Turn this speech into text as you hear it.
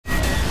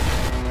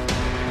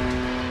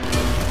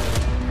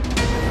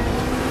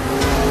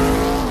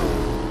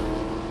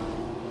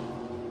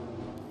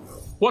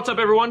What's up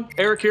everyone?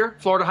 Erik here,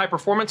 Florida High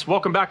Performance.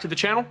 Welcome back to the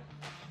channel.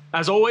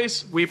 As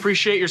always, we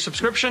appreciate your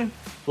subscription.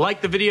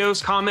 Like the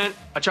videos, comment.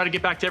 I try to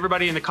get back to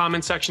everybody in the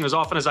comment section as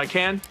often as I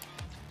can.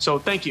 So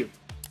thank you.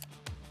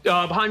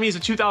 Behind me is a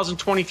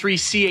 2023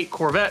 C8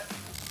 Corvette.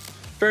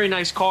 Very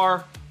nice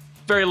car,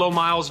 very low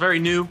miles, very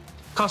new.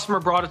 Customer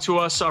brought it to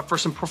us for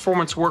some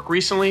performance work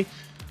recently.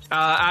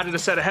 Added a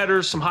set of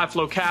headers, some high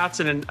flow cats,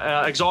 and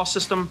an exhaust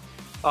system.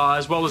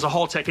 As well as a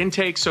Haltech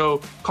intake. So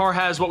car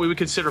has what we would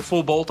consider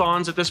full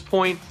bolt-ons at this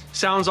point.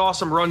 Sounds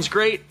awesome, runs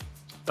great.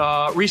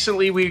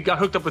 Recently we got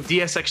hooked up with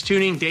DSX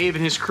Tuning, Dave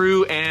and his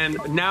crew, and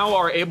now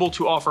are able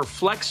to offer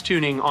flex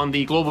tuning on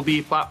the Global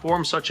B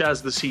platform, such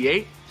as the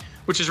C8,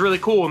 which is really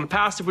cool. In the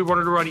past, if we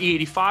wanted to run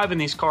E85 in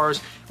these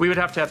cars, we would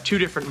have to have two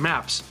different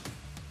maps.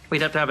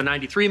 We'd have to have a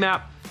 93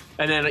 map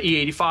and then an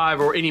E85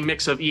 or any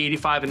mix of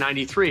E85 and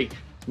 93.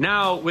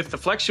 Now, with the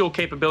flex fuel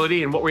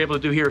capability and what we're able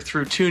to do here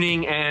through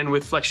tuning and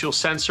with flex fuel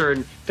sensor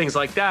and things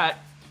like that,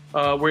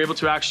 we're able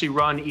to actually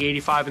run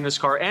E85 in this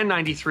car and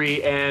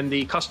 93, and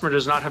the customer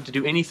does not have to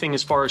do anything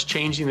as far as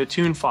changing the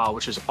tune file,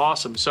 which is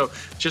awesome. So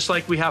just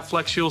like we have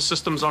flex fuel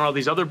systems on all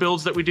these other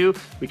builds that we do,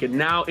 we can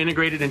now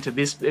integrate it into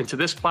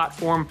this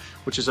platform,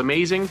 which is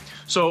amazing.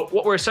 So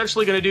what we're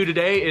essentially going to do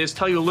today is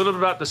tell you a little bit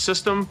about the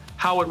system,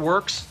 how it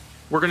works.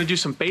 We're going to do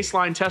some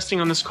baseline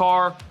testing on this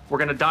car. We're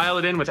going to dial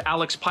it in with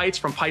Alex Peitz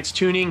from Peitz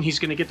Tuning. He's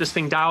going to get this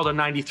thing dialed on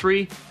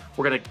 93.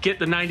 We're going to get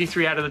the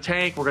 93 out of the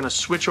tank. We're going to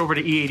switch over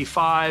to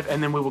E85,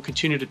 and then we will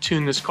continue to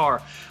tune this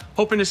car.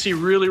 Hoping to see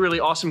really, really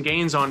awesome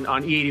gains on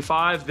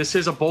E85. This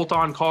is a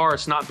bolt-on car.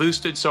 It's not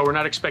boosted, so we're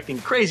not expecting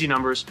crazy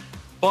numbers.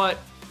 But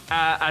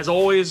as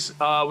always,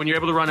 when you're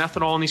able to run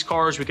ethanol in these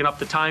cars, we can up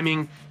the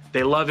timing.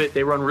 They love it.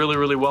 They run really,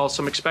 really well.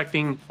 So I'm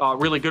expecting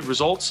really good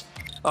results.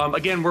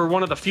 Again, we're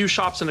one of the few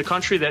shops in the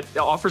country that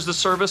offers this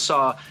service.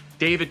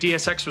 Dave at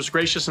DSX was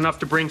gracious enough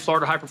to bring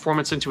Florida High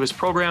Performance into his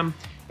program,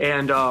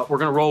 and we're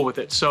going to roll with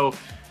it. So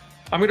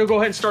I'm going to go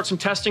ahead and start some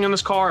testing on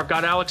this car. I've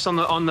got Alex on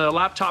the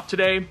laptop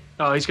today. He's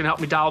going to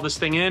help me dial this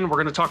thing in. We're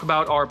going to talk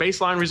about our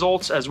baseline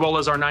results as well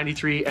as our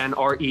 93 and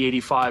our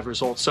E85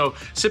 results. So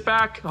sit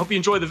back. Hope you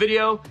enjoy the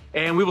video,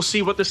 and we will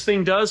see what this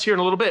thing does here in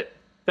a little bit.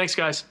 Thanks,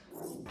 guys.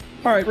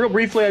 All right, real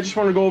briefly, I just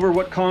want to go over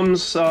what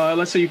comes.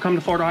 Let's say you come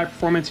to Florida High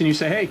Performance and you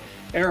say, hey,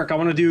 Erik, I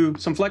want to do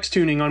some flex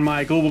tuning on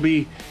my Global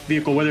B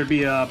vehicle, whether it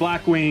be a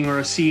Blackwing or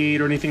a C8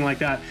 or anything like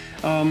that.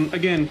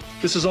 Again,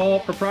 this is all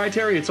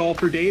proprietary. It's all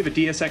through Dave at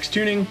DSX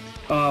Tuning.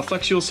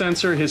 Flex fuel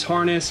sensor, his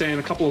harness, and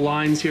a couple of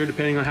lines here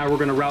depending on how we're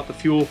going to route the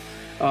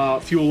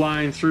fuel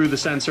line through the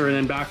sensor and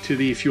then back to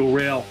the fuel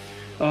rail.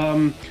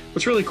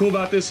 What's really cool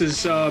about this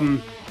is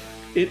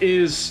it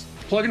is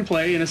plug and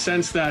play in a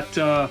sense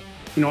that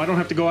you know, I don't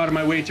have to go out of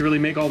my way to really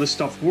make all this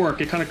stuff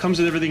work. It kind of comes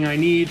with everything I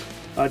need.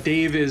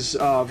 Dave is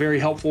very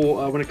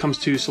helpful when it comes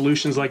to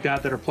solutions like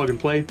that are plug and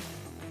play.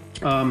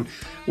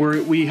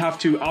 Where we have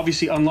to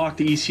obviously unlock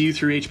the ECU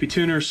through HP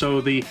Tuner, so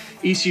the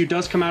ECU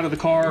does come out of the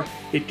car,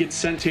 it gets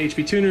sent to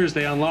HP Tuners,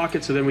 they unlock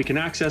it so then we can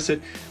access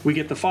it, we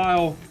get the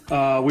file,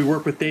 we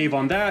work with Dave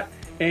on that,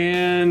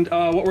 and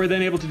what we're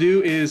then able to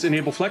do is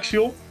enable flex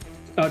fuel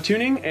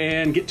tuning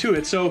and get to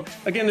it. So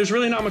again, there's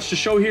really not much to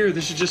show here.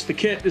 This is just the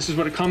kit. This is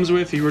what it comes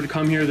with. If you were to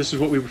come here, this is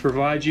what we would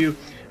provide you.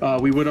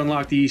 We would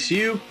unlock the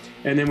ECU,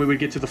 and then we would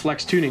get to the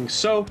flex tuning.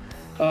 So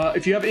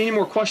if you have any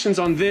more questions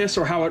on this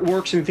or how it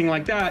works, anything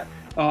like that,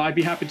 I'd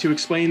be happy to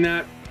explain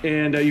that,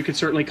 and you could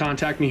certainly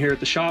contact me here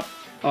at the shop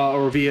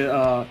or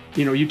via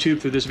you know,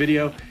 YouTube through this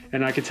video,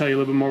 and I could tell you a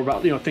little bit more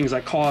about, you know, things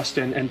like cost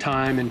and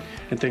time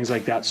and things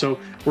like that. So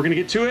we're gonna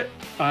get to it.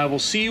 I will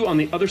see you on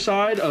the other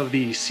side of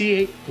the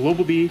C8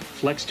 Global B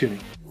Flex Tuning.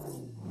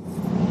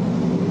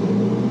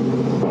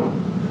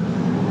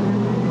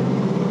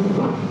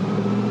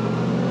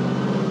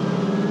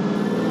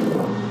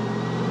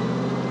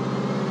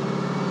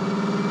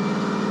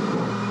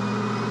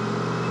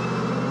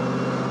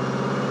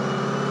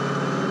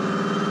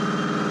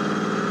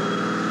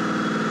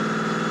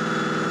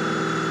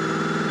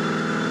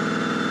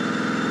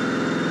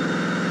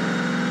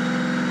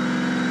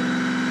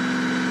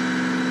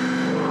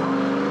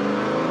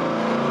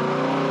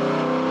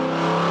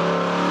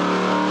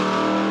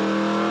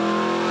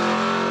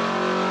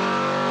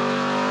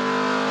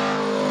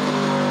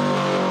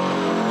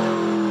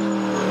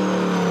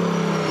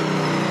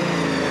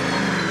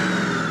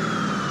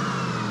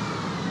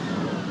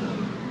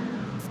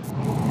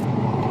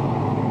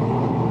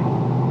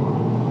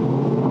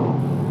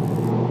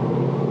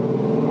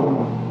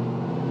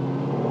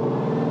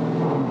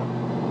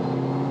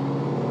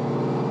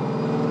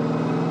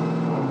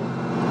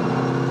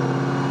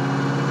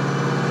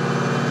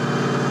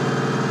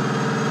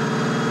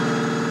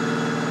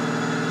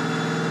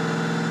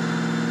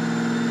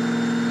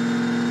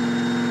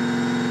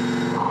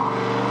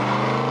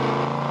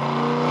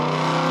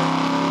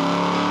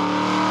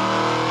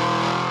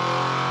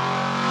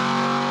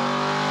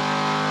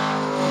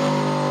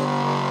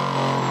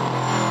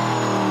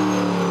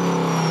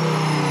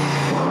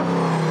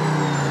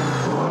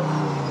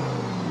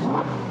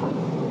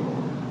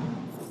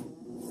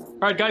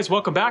 All right, guys,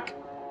 welcome back.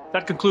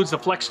 that concludes the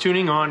flex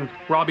tuning on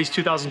Robbie's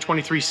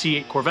 2023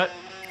 C8 Corvette.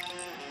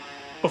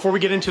 Before we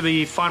get into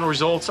the final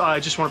results, I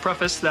just want to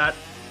preface that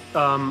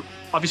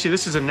obviously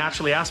this is a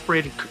naturally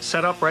aspirated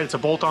setup, right? It's a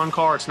bolt-on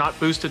car. It's not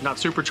boosted, not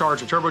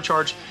supercharged or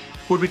turbocharged.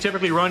 Would we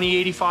typically run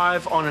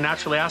E85 on a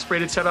naturally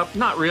aspirated setup?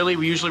 Not really.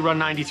 We usually run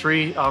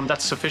 93.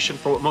 That's sufficient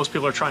for what most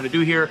people are trying to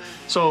do here.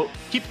 So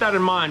keep that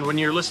in mind when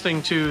you're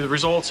listening to the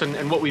results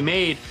and what we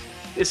made.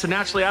 It's a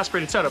naturally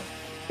aspirated setup.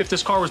 If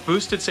this car was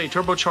boosted, say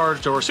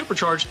turbocharged or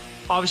supercharged,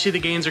 obviously the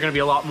gains are going to be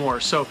a lot more.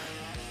 So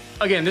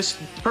again, the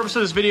purpose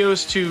of this video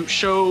is to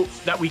show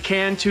that we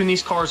can tune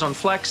these cars on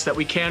flex, that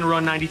we can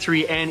run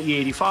 93 and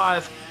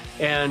E85,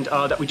 and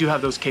that we do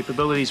have those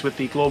capabilities with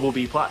the Global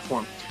B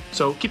platform.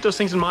 So keep those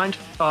things in mind.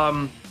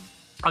 I'll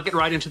get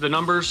right into the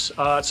numbers.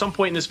 At some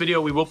point in this video,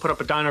 we will put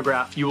up a dyno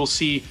graph. You will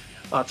see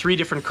 3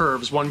 different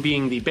curves, one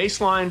being the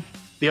baseline,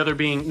 the other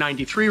being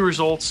 93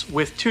 results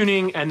with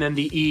tuning, and then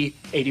the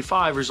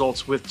E85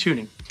 results with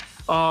tuning.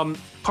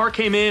 Car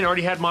came in,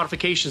 already had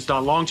modifications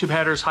done, long tube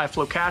headers, high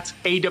flow cats,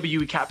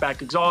 AWE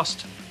catback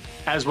exhaust,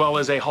 as well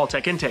as a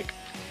Haltech intake.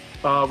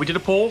 We did a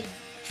pull,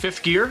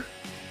 5th gear.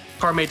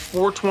 Car made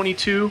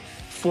 422,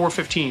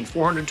 415,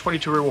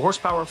 422 rear wheel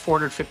horsepower,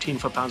 415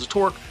 foot-pounds of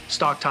torque,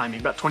 stock timing,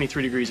 about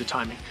 23 degrees of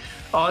timing.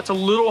 It's a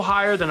little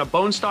higher than a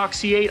bone stock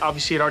C8.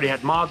 Obviously, it already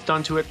had mods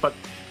done to it, but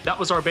that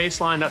was our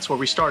baseline. That's where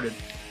we started.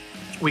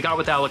 We got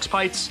with Alex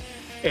Peitz,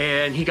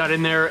 and he got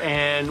in there,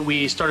 and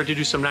we started to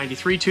do some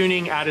 93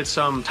 tuning, added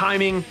some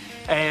timing,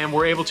 and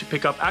we're able to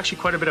pick up actually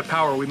quite a bit of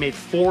power. We made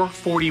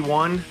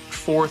 441,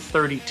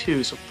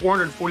 432, so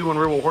 441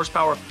 rear wheel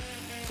horsepower,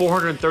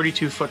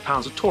 432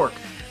 foot-pounds of torque.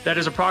 That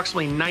is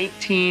approximately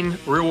 19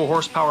 rear wheel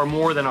horsepower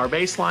more than our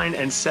baseline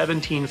and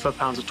 17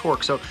 foot-pounds of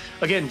torque. So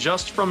again,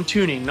 just from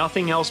tuning,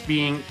 nothing else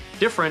being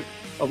different,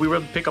 we were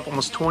able to pick up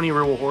almost 20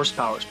 rear wheel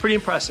horsepower. It's pretty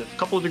impressive. A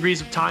couple of degrees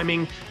of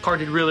timing. Car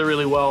did really,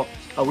 really well.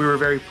 We were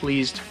very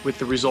pleased with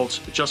the results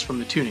just from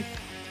the tuning.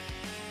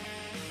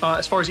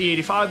 As far as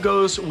E85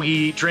 goes,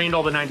 we drained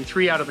all the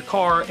 93 out of the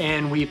car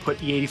and we put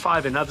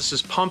E85 in. Now this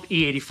is pump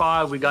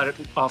E85. We got it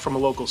from a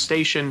local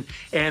station,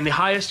 and the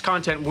highest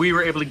content we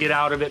were able to get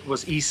out of it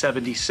was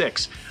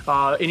E76.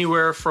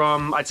 Anywhere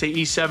from, I'd say,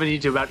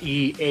 E70 to about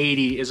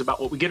E80 is about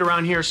what we get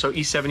around here, so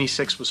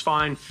E76 was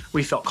fine.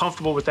 We felt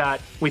comfortable with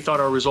that. We thought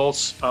our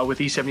results with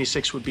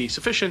E76 would be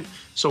sufficient,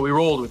 so we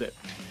rolled with it.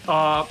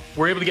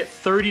 We're able to get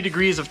 30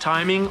 degrees of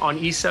timing on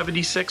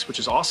E76, which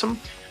is awesome.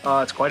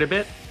 It's quite a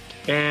bit.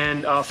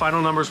 And final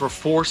numbers were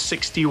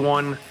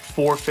 461,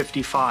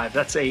 455.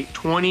 That's a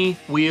 20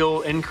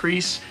 wheel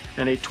increase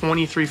and a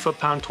 23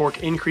 foot-pound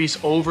torque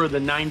increase over the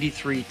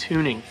 93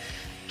 tuning.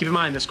 Keep in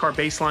mind, this car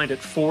baselined at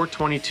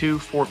 422,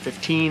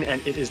 415,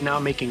 and it is now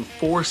making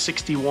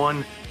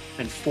 461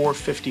 and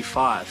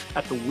 455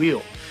 at the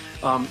wheel.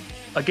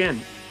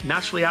 Again,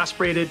 naturally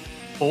aspirated,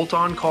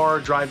 bolt-on car,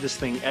 drive this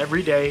thing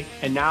every day,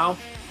 and now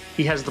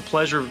he has the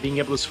pleasure of being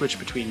able to switch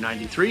between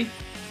 93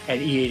 and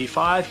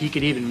E85. He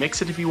could even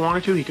mix it if he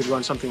wanted to. He could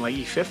run something like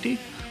E50,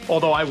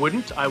 although I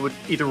wouldn't. I would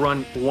either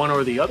run one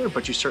or the other,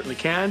 but you certainly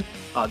can.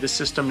 This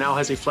system now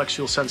has a flex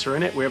fuel sensor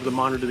in it. We're able to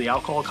monitor the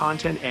alcohol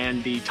content,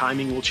 and the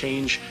timing will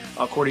change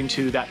according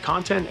to that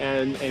content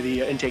and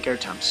the intake air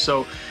temps.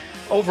 So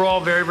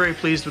overall, very, very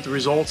pleased with the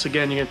results.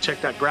 Again, you're going to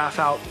check that graph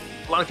out.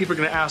 A lot of people are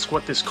going to ask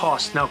what this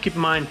costs. Now, keep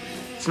in mind,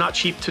 it's not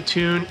cheap to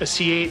tune a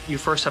C8. You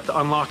first have to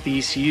unlock the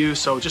ECU.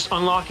 So just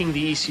unlocking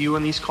the ECU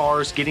in these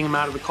cars, getting them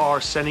out of the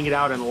car, sending it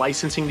out, and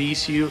licensing the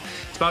ECU,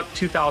 it's about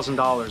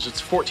 $2,000. It's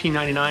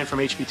 $14.99 from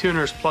HP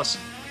Tuners, plus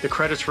the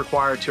credits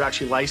required to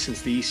actually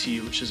license the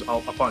ECU, which is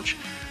a bunch.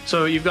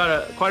 So you've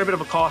got quite a bit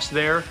of a cost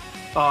there.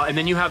 And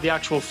then you have the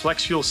actual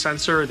flex fuel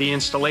sensor, the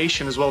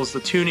installation, as well as the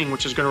tuning,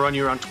 which is going to run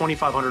you around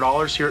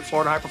 $2,500 here at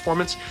Florida High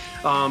Performance.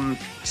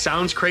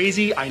 Sounds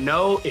crazy, I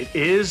know it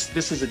is.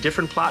 This is a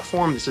different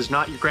platform. This is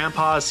not your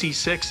grandpa's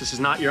C6. This is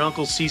not your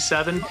uncle's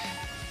C7.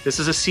 This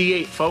is a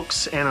C8,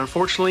 folks, and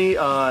unfortunately,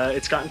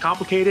 it's gotten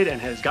complicated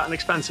and has gotten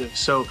expensive.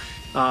 So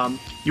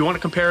you want to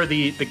compare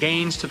the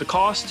gains to the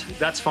cost,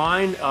 that's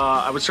fine.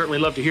 I would certainly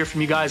love to hear from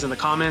you guys in the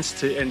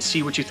comments and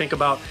see what you think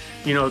about,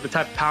 you know, the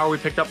type of power we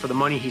picked up for the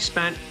money he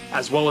spent,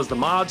 as well as the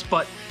mods.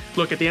 But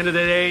look, at the end of the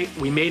day,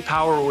 we made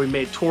power, we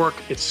made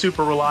torque, it's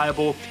super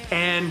reliable,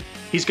 and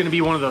he's going to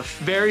be one of the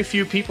very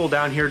few people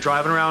down here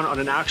driving around on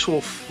an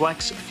actual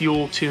flex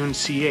fuel tuned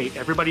C8.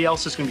 Everybody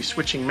else is going to be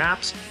switching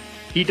maps.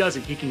 He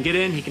doesn't. He can get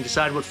in, he can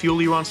decide what fuel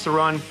he wants to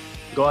run,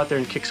 go out there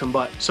and kick some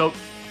butt. So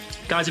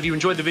guys, if you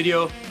enjoyed the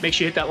video, make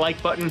sure you hit that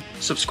like button,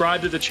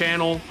 subscribe to the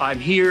channel. I'm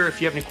here.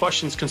 If you have any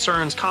questions,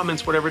 concerns,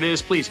 comments, whatever it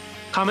is, please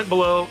comment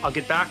below. I'll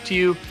get back to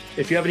you.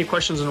 If you have any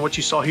questions on what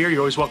you saw here,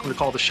 you're always welcome to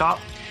call the shop.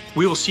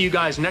 We will see you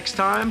guys next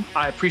time.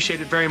 I appreciate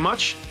it very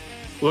much.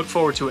 Look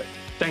forward to it.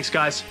 Thanks,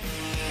 guys.